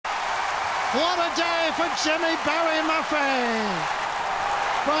What a day for Jimmy Barry Murphy.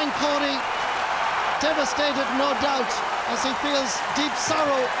 Brian Cody devastated, no doubt, as he feels deep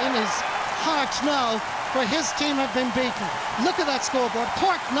sorrow in his heart now, for his team have been beaten. Look at that scoreboard.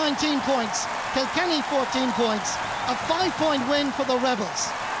 Cork 19 points, Kilkenny 14 points, a 5-point win for the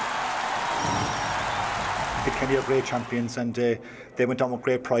Rebels. Kilkenny are great champions, and they went down with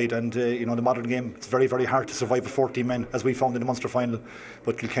great pride. And you know, the modern game, it's very, very hard to survive with 14 men, as we found in the Munster final.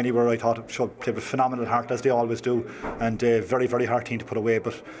 But Kilkenny were, I thought, played with phenomenal heart, as they always do, and very, very hard team to put away.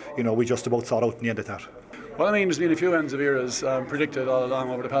 But you know, we just about saw it out in the end of that. Well, I mean, there's been a few ends of eras predicted all along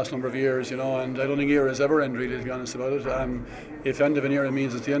over the past number of years, you know, and I don't think eras ever end, really, to be honest about it. If end of an era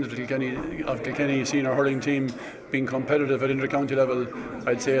means it's the end of the Kilkenny senior hurling team being competitive at inter-county level,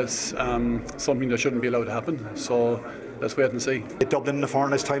 I'd say it's something that shouldn't be allowed to happen. So let's wait and see. Dublin in the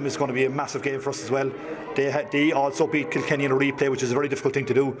fortnight's time is going to be a massive game for us as well. They also beat Kilkenny in a replay, which is a very difficult thing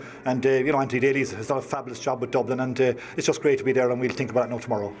to do. And you know, Anthony Daly's has done a fabulous job with Dublin, and it's just great to be there. And we'll think about it now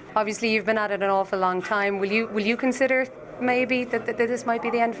tomorrow. Obviously, you've been at it an awful long time. Will you consider maybe that this might be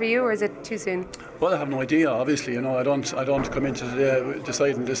the end for you, or is it too soon? Well, I have no idea. Obviously, you know, I don't come into today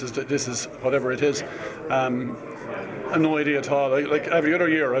deciding this is whatever it is. I have no idea at all. Like every other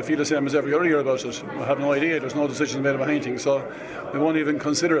year, I feel the same as every other year about it. I have no idea. There's no decision made about anything, so we won't even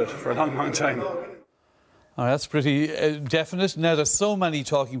consider it for a long, long time. Oh, that's pretty definite. Now, there's so many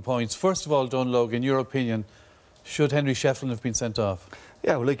talking points. First of all, Donal, in your opinion, should Henry Shefflin have been sent off?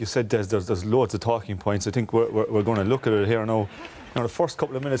 Yeah, well, like you said, Des, there's loads of talking points. I think we're going to look at it here now. The first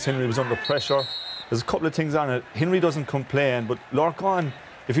couple of minutes, Henry was under pressure. There's a couple of things on it. Henry doesn't complain, but Lorcan,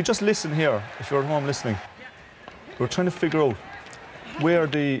 if you just listen here, if you're at home listening, we're trying to figure out where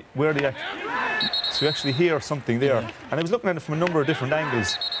the so you actually hear something there. And I was looking at it from a number of different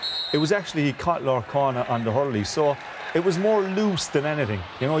angles. It was actually, he caught Lorcan on the hurley, so it was more loose than anything.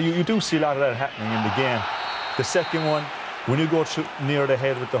 You know, you do see a lot of that happening in the game. The second one, when you go near the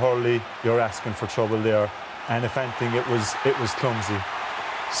head with the hurley, you're asking for trouble there. And if anything, it was clumsy.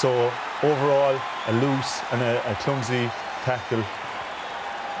 So overall, a loose and a clumsy tackle.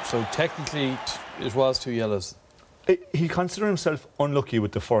 So technically, it was 2 yellows. He considered himself unlucky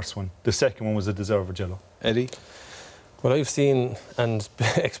with the first one. The second one was a deserved yellow. Eddie? Well, I've seen and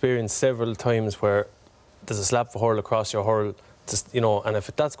experienced several times where there's a slap of hurl across your hurl, you know, and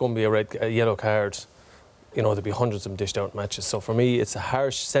if that's going to be a yellow card, you know, there'll be hundreds of them dished out matches. So for me, it's a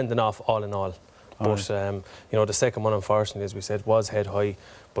harsh sending off all in all. But, you know, the second one, unfortunately, as we said, was head high.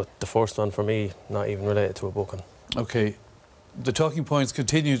 But the first one, for me, not even related to a booking. OK. The talking points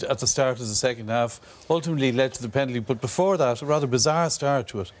continued at the start of the second half, ultimately led to the penalty. But before that, a rather bizarre start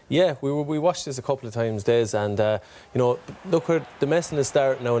to it. Yeah, we watched this a couple of times, Des, and, you know, look where the messing is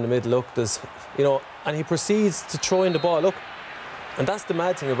starting now in the middle. Look, there's, you know, and he proceeds to throw in the ball. Look, and that's the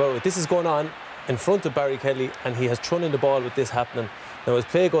mad thing about it. This is going on in front of Barry Kelly, and he has thrown in the ball with this happening. Now, as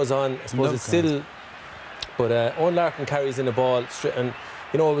play goes on, I suppose it's still... But Owen Larkin carries in the ball, and,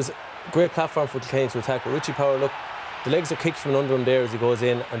 you know, it was a great platform for Kilkenny to attack. But Richie Power, look, the legs are kicked from under him there as he goes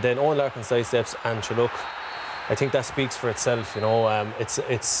in, and then Owen Larkin sidesteps, and look, I think that speaks for itself, you know.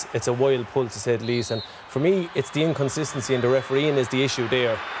 It's a wild pull, to say the least. And for me, it's the inconsistency, and the refereeing is the issue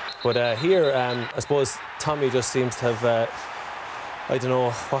there. But here, I suppose Tommy just seems to have... I don't know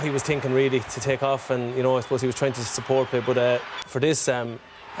what he was thinking, really, to take off, and, you know, I suppose he was trying to support play. But for this,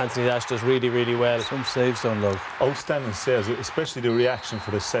 Anthony Dash does really, really well. Some saves, Donal. Outstanding saves, especially the reaction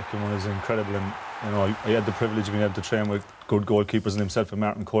for the second one is incredible. And, you know, I had the privilege of being able to train with good goalkeepers and himself and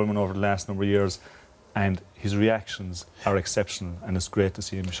Martin Coleman over the last number of years. And his reactions are exceptional, and it's great to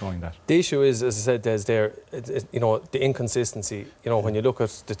see him showing that. The issue is, as I said, Des, there, you know, the inconsistency. You know, when you look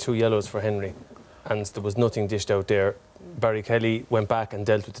at the 2 yellows for Henry, and there was nothing dished out there, Barry Kelly went back and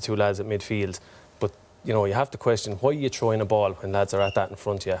dealt with the 2 lads at midfield. But, you know, you have to question why you throw in a ball when lads are at that in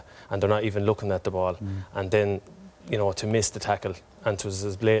front of you and they're not even looking at the ball. And then, you know, to miss the tackle, and it was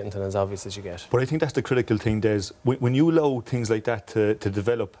as blatant and as obvious as you get. But I think that's the critical thing, Des. When you allow things like that to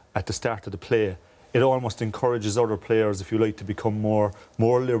develop at the start of the play, it almost encourages other players, if you like, to become more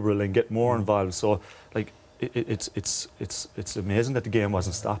liberal and get more involved. So, like, it's amazing that the game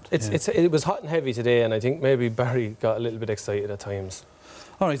wasn't stopped. It was hot and heavy today, and I think maybe Barry got a little bit excited at times.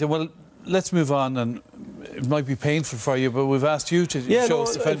 All right, then, well, let's move on, and it might be painful for you, but we've asked you to show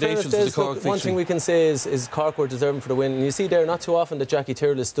us the foundations of the Cork victory. One thing we can say is Cork were deserving for the win. And you see there, not too often that Jackie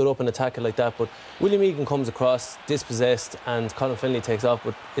Tyrrell has stood up in a tackle like that, but William Egan comes across, dispossessed, and Colin Finlay takes off.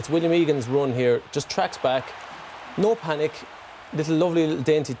 But it's William Egan's run here, just tracks back, no panic, lovely little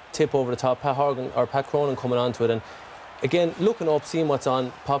dainty tip over the top, Pat Cronin coming onto it, and again, looking up, seeing what's on,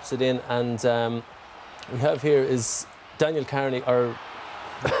 pops it in, and we have here is Daniel Carney, or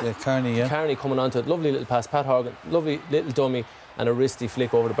Yeah, Carney, yeah. Carney coming onto it. Lovely little pass. Pat Horgan, lovely little dummy and a wristy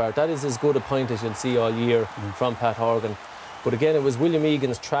flick over the bar. That is as good a point as you'll see all year from Pat Horgan. But again, it was William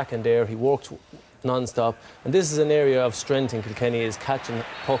Egan's tracking there. He worked non-stop. And this is an area of strength in Kilkenny, is catching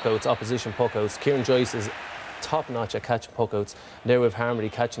puck-outs, opposition puck-outs. Kieran Joyce is top-notch at catching puck-outs. There we have Harmony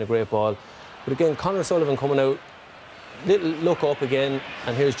catching a great ball. But again, Conor Sullivan coming out, little look up again,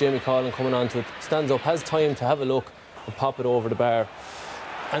 and here's Jamie Collin coming onto it. Stands up, has time to have a look and pop it over the bar.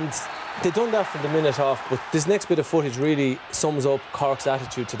 And they've done that from the minute off, but this next bit of footage really sums up Cork's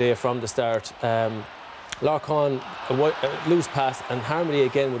attitude today from the start. Larkin, a loose pass, and Harmony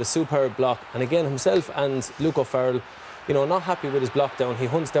again with a superb block. And again, himself and Luke O'Farrell, you know, not happy with his block down. He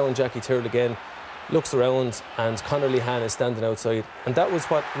hunts down Jackie Tyrrell again, looks around, and Conor Lehan is standing outside. And that was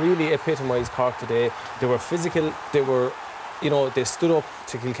what really epitomised Cork today. They were physical, they were, you know, they stood up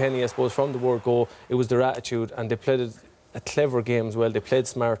to Kilkenny, I suppose, from the word go. It was their attitude, and they played a clever game as well. They played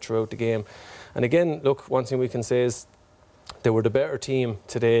smart throughout the game. And again, look, one thing we can say is they were the better team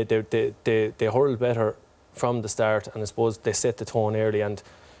today. They hurled better from the start, and I suppose they set the tone early, and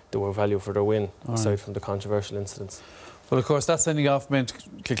they were value for their win, aside from the controversial incidents. Well, of course, that sending off meant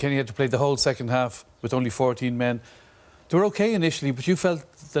Kilkenny had to play the whole second half with only 14 men. They were okay initially, but you felt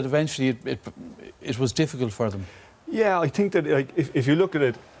that eventually it was difficult for them. Yeah, I think that, like, if you look at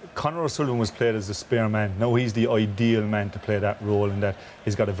it, Conor O'Sullivan was played as a spare man. Now he's the ideal man to play that role, in that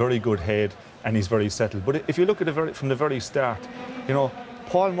he's got a very good head and he's very settled. But if you look at it from the very start, you know,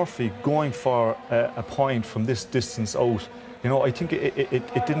 Paul Murphy going for a point from this distance out, you know, I think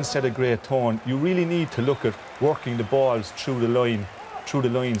it didn't set a great tone. You really need to look at working the balls through the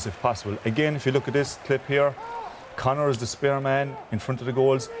lines if possible. Again, if you look at this clip here, Conor is the spare man in front of the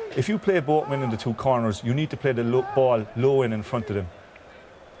goals. If you play both men in the two corners, you need to play the ball low in front of them.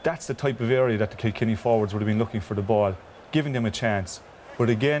 That's the type of area that the Kilkenny forwards would have been looking for the ball, giving them a chance. But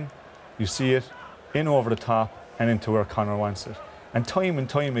again, you see it in over the top and into where Conor wants it. And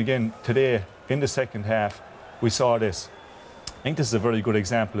time again today, in the second half, we saw this. I think this is a very good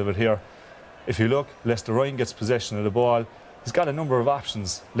example of it here. If you look, Lester Ryan gets possession of the ball. He's got a number of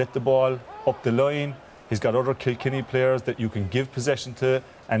options. Let the ball up the line. He's got other Kilkenny players that you can give possession to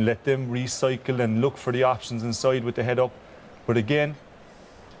and let them recycle and look for the options inside with the head up. But again,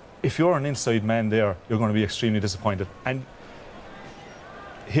 if you're an inside man there, you're going to be extremely disappointed. And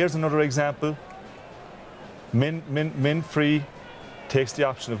here's another example. Min free takes the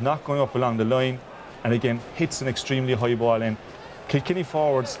option of not going up along the line, and again hits an extremely high ball in. Kilkenny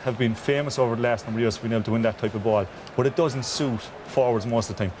forwards have been famous over the last number of years for being able to win that type of ball, but it doesn't suit forwards most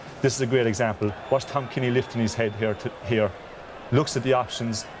of the time. This is a great example. Watch Tom Kinney lifting his head here, looks at the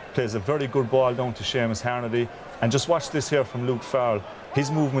options, plays a very good ball down to Seamus Harnedy, and just watch this here from Luke Farrell.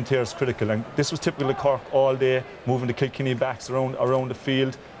 His movement here is critical, and this was typical of Cork all day, moving the Kilkenny backs around the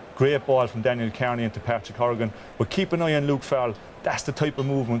field. Great ball from Daniel Carney into Patrick Horgan, but keep an eye on Luke Farrell. That's the type of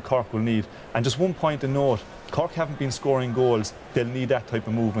movement Cork will need. And just one point to note, Cork haven't been scoring goals. They'll need that type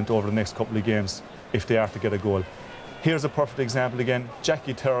of movement over the next couple of games if they are to get a goal. Here's a perfect example again.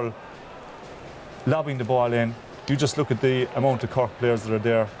 Jackie Tyrrell lobbing the ball in. You just look at the amount of Cork players that are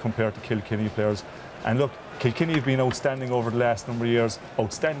there compared to Kilkenny players. And look, Kilkenny have been outstanding over the last number of years,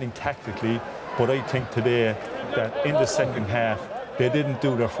 outstanding tactically, but I think today that in the second half, they didn't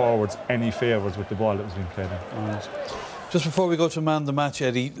do their forwards any favours with the ball that was being played in. All right. Just before we go to man the match,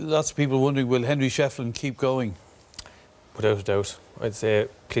 Eddie, lots of people wondering, will Henry Shefflin keep going? Without a doubt. I'd say,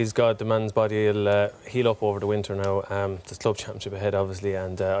 please God, the man's body will heal up over the winter now. There's club championship ahead, obviously,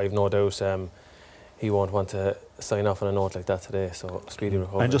 and I've no doubt he won't want to sign off on a note like that today, so speedy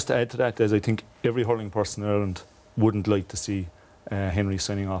recovery. And just to add to that, Des, I think every hurling person in Ireland wouldn't like to see Henry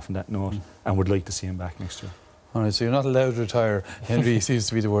signing off on that note and would like to see him back next year. All right, so you're not allowed to retire. Henry seems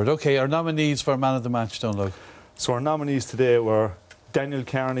to be the word. OK, our nominees for man of the match, Donal. So our nominees today were Daniel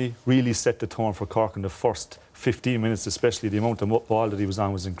Carney, really set the tone for Cork in the first 15 minutes, especially the amount of ball that he was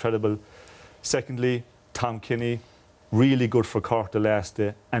on was incredible. Secondly, Tom Kinney, really good for Cork the last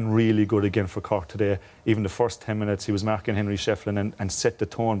day and really good again for Cork today. Even the first 10 minutes he was marking Henry Shefflin and set the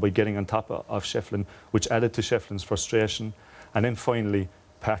tone by getting on top of Shefflin, which added to Shefflin's frustration. And then finally,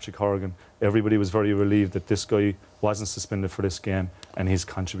 Patrick Horgan. Everybody was very relieved that this guy wasn't suspended for this game, and his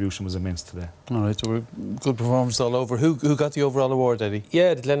contribution was immense today. All right, so good performance all over. Who got the overall award, Eddie?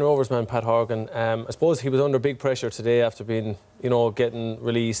 Yeah, the Glen Rovers man, Pat Horgan. I suppose he was under big pressure today after being, you know, getting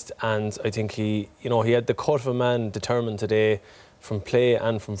released, and I think he had the cut of a man determined today from play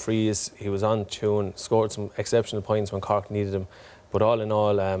and from frees. He was on tune, scored some exceptional points when Cork needed him. But all in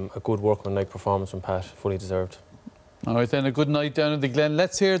all, a good workmanlike performance from Pat, fully deserved. All right, then, a good night down in the Glen.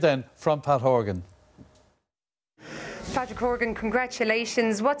 Let's hear then from Pat Horgan. Patrick Horgan,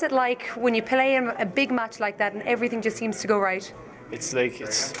 congratulations. What's it like when you play in a big match like that and everything just seems to go right? It's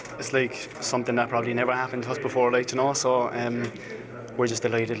like something that probably never happened to us before, like, you know. So we're just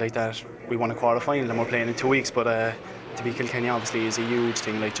delighted like that. We won a quarter final and we're playing in 2 weeks, but to beat Kilkenny obviously is a huge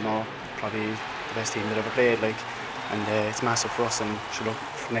thing, like, you know, probably the best team that ever played, like, and it's massive for us. And sure, look,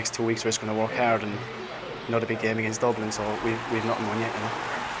 for the next 2 weeks we're just going to work hard, and another big game against Dublin, so we've nothing won yet, you know.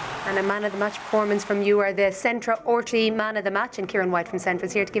 And a man of the match performance from you are the Centra Orty man of the match, and Kieran White from Centra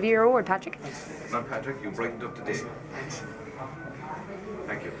is here to give you your award, Patrick. Well, Patrick, you brightened up the day.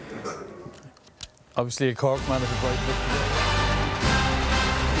 Thank you. Obviously a Cork man if it brightened up the day.